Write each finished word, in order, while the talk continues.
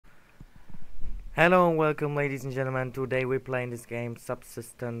Hello and welcome, ladies and gentlemen. Today we're playing this game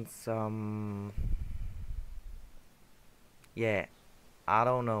Subsistence. Yeah, I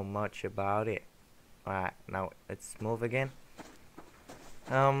don't know much about it. Alright, now let's move again.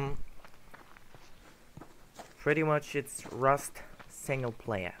 Um Pretty much it's Rust single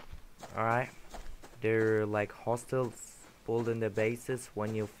player. Alright, they're like hostels building their bases.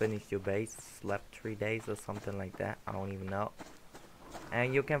 When you finish your base, left 3 days or something like that, I don't even know.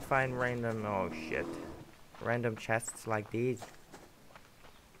 And you can find random chests like these.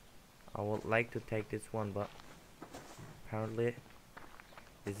 I would like to take this one, but apparently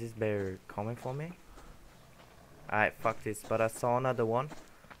is this bear coming for me? Alright, fuck this. But I saw another one.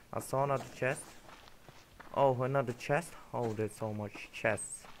 I saw another chest. Oh, another chest. Oh, there's so much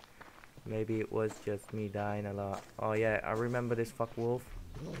chests. Maybe it was just me dying a lot. Oh yeah, I remember this fuck wolf.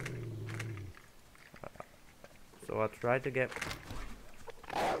 So I tried to get...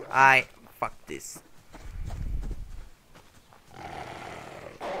 fuck this.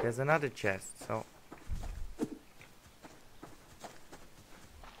 There's another chest, so...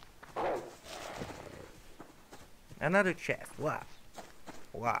 Another chest. What?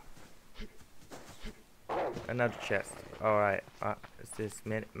 What? Another chest. Alright. Is this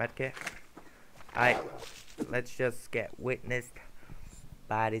medkit? Alright. Let's just get witnessed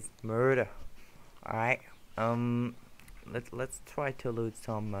by this murder. Alright. Let's try to loot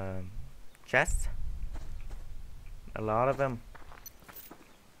some chests. A lot of them.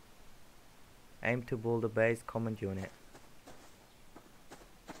 Aim to build a base. Command unit.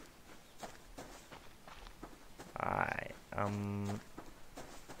 Alright.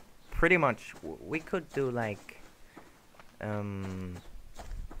 Pretty much we could do like an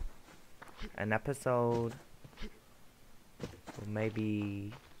episode, or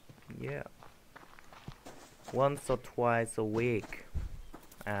maybe once or twice a week,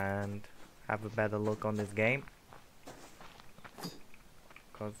 and have a better look on this game,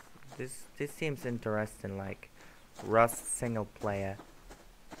 cause this seems interesting. Like Rust single player,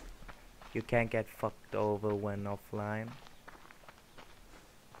 you can't get fucked over when offline.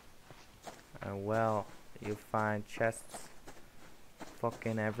 Well, you find chests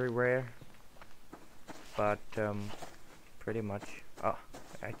fucking everywhere, but pretty much. Oh,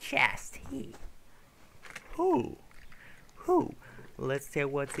 a chest. Who? Let's see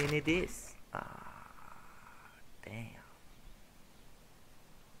what's in it is. Damn.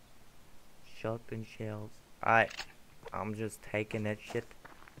 Shotgun shells. I'm just taking that shit.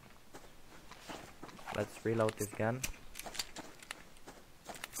 Let's reload this gun.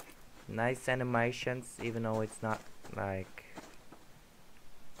 Nice animations, even though it's not like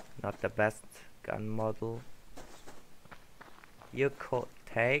not the best gun model you could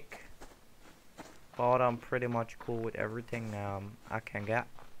take, but I'm pretty much cool with everything I can get.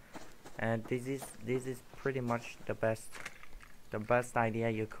 And this is pretty much the best idea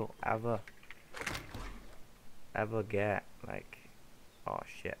you could ever get. Like, oh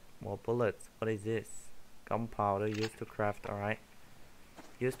shit, more bullets. What is this? Gunpowder used to craft. Alright,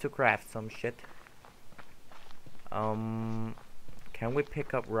 used to craft some shit. Can we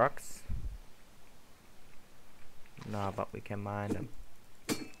pick up rocks? Nah, but we can mine them.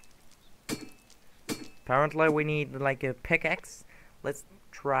 Apparently we need like a pickaxe. Let's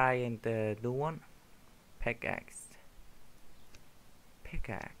try and do one. Pickaxe.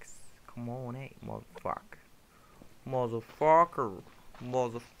 Come on, hey, motherfucker.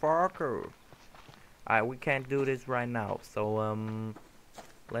 Alright, we can't do this right now, so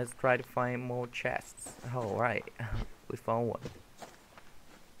let's try to find more chests. Alright, we found one.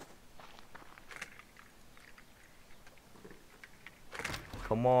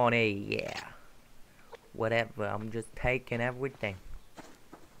 Come on, hey, yeah. Whatever, I'm just taking everything.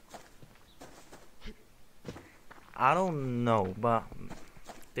 I don't know, but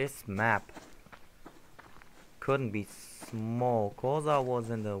this map couldn't be small, cause I was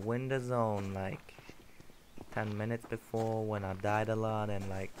in the winter zone like 10 minutes before when I died a lot, and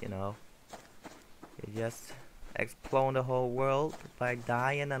like, you know, you just explode the whole world by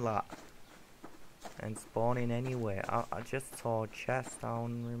dying a lot and spawning anywhere. I just saw a chest. I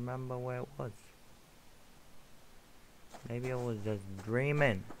don't remember where it was. Maybe I was just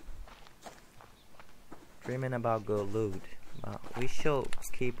dreaming about good loot. But we should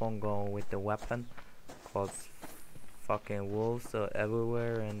keep on going with the weapon, cause fucking wolves are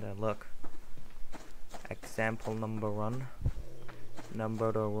everywhere. And look, example number 1,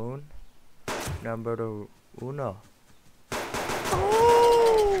 number uno.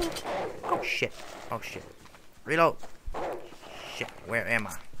 Oh shit. Reload. Shit, where am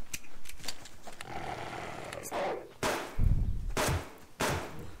I?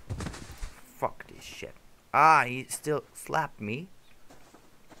 Fuck shit. Ah, he still slapped me.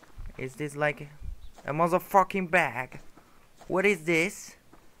 Is this like a motherfucking bag? What is this?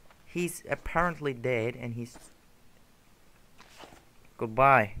 He's apparently dead and he's...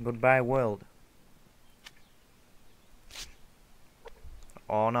 Goodbye. Goodbye, world.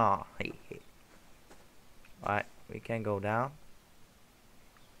 Oh no. Alright, we can go down.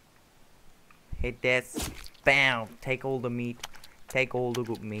 Hit this. Bam! Take all the meat. Take all the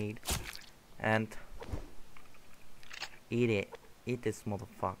good meat. And eat it. Eat this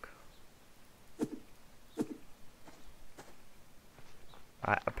motherfucker.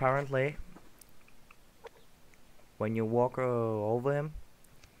 Apparently, when you walk over him,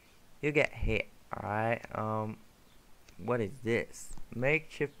 you get hit. Alright, what is this?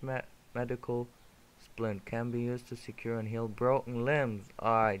 Makeshift medical splint can be used to secure and heal broken limbs.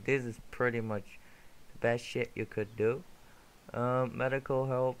 Alright, this is pretty much the best shit you could do. Medical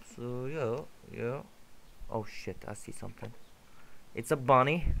helps, yeah. Oh shit, I see something. It's a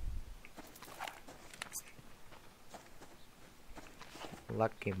bunny.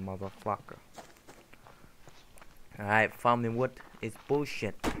 Lucky motherfucker. Alright, farming wood is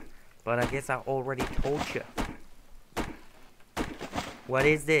bullshit. But I guess I already told you. What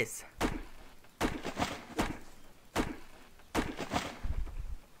is this?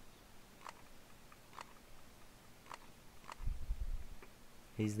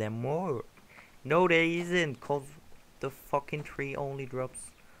 Is there more? No, there isn't, cause the fucking tree only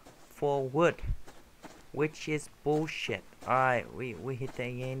drops 4 wood, which is bullshit. Alright, we hit the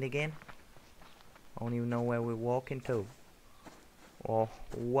end again. I don't even know where we're walking to, or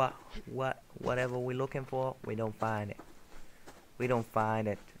whatever we're looking for. We don't find it. We don't find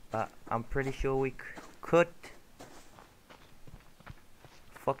it, but I'm pretty sure we could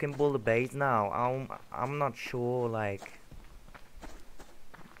fucking build a base now. I'm not sure, like,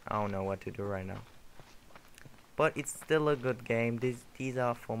 I don't know what to do right now. But it's still a good game. These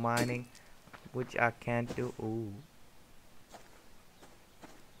are for mining, which I can't do. Ooh.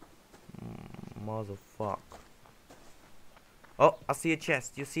 Motherfuck. Oh, I see a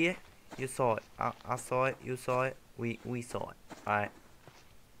chest. You see it? You saw it. I saw it. You saw it. We saw it. Alright.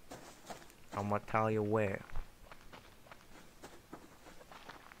 I'm gonna tell you where.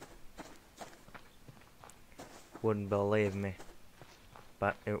 Wouldn't believe me.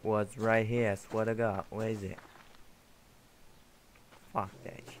 But it was right here, I swear to God. Where is it? Fuck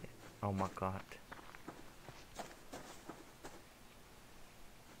that shit. Oh my God.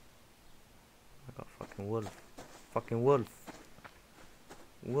 I got fucking wolf. Fucking wolf.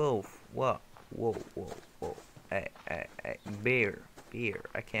 Wolf. What? Whoa. Hey. Bear.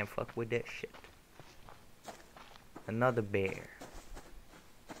 I can't fuck with that shit. Another bear.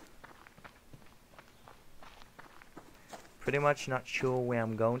 Pretty much not sure where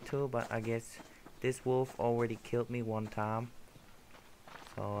I'm going to, but I guess this wolf already killed me one time.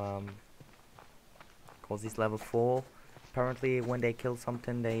 So, cause he's level 4. Apparently when they kill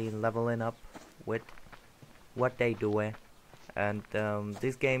something, they leveling up with what they doing. And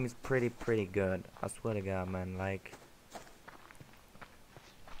this game is pretty good. I swear to God, man. Like,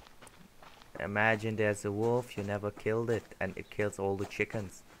 imagine there's a wolf, you never killed it, and it kills all the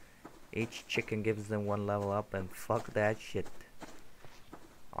chickens. Each chicken gives them 1 level up, and fuck that shit.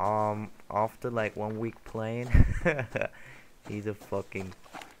 After like 1 week playing, he's a fucking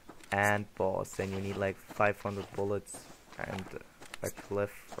ant boss, and you need like 500 bullets and a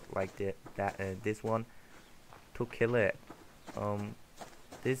cliff like this one to kill it.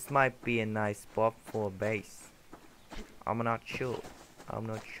 This might be a nice spot for a base. I'm not sure.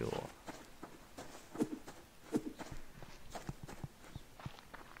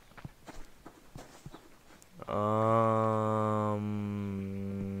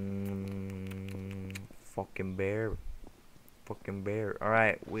 Fucking bear.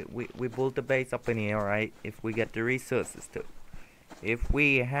 Alright, we built the base up in here, alright? If we get the resources to. If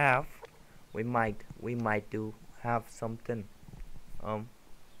we have, we might do have something.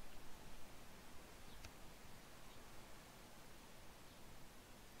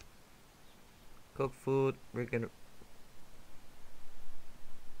 Cook food, we're gonna...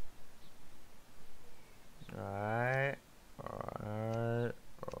 Alright. Alright,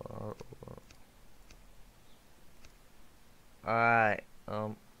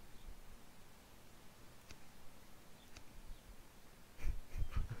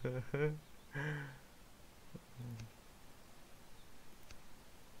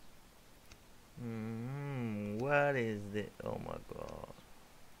 what is this? Oh my God.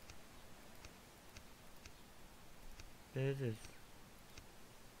 This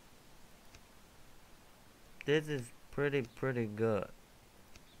is pretty good.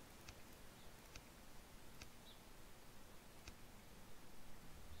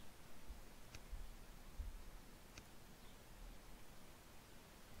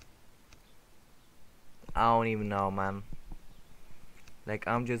 I don't even know, man. Like,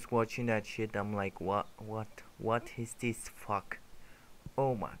 I'm just watching that shit. I'm like, what is this fuck?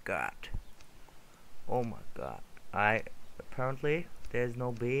 Oh my god. Oh my god. Apparently there's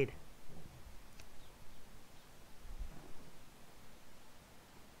no bed.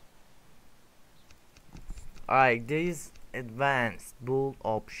 Alright, these advanced build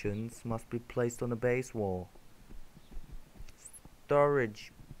options must be placed on the base wall.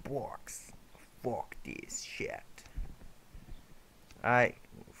 Storage box. Fuck this shit. Alright,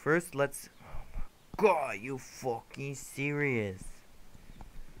 first let's. Oh my god, you fucking serious?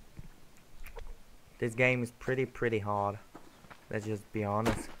 This game is pretty hard. Let's just be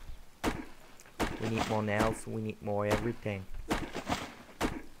honest. We need more nails, we need more everything.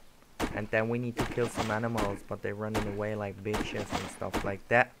 And then we need to kill some animals, but they're running away like bitches and stuff like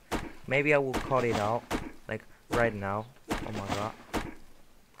that. Maybe I will cut it out, like right now. Oh my god.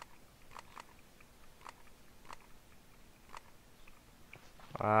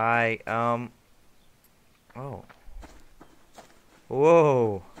 Alright, oh.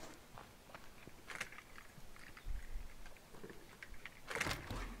 Whoa.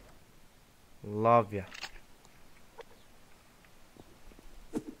 Love ya.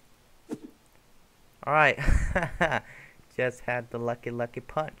 Alright. Just had the lucky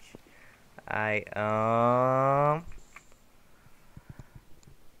punch.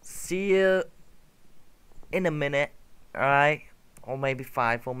 See you in a minute. Alright. Or maybe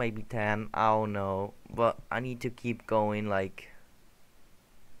 5 or maybe 10. I don't know. But I need to keep going, like,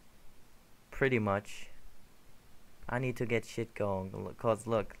 pretty much. I need to get shit going. Cause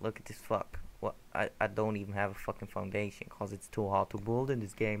look at this fuck. What? I don't even have a fucking foundation. Cause it's too hard to build in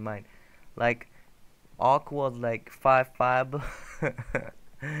this game, man. Like, Ark was like 5 fiber.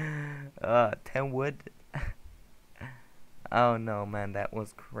 10 wood. Oh no, man, that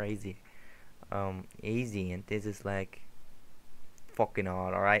was crazy. Easy, and this is like fucking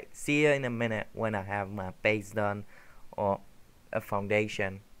hard. Alright, see you in a minute when I have my base done, or a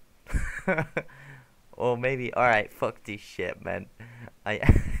foundation. Or maybe, alright, fuck this shit, man. I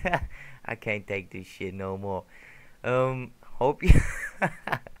I can't take this shit no more. Hope you.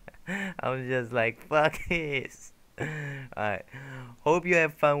 I'm just like, fuck this. Alright, hope you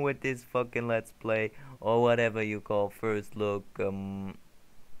have fun with this fucking let's play, or whatever you call first look.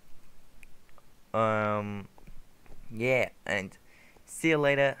 Yeah, and see you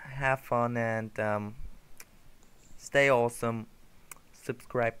later. Have fun, and stay awesome.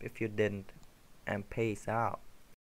 Subscribe if you didn't, and peace out.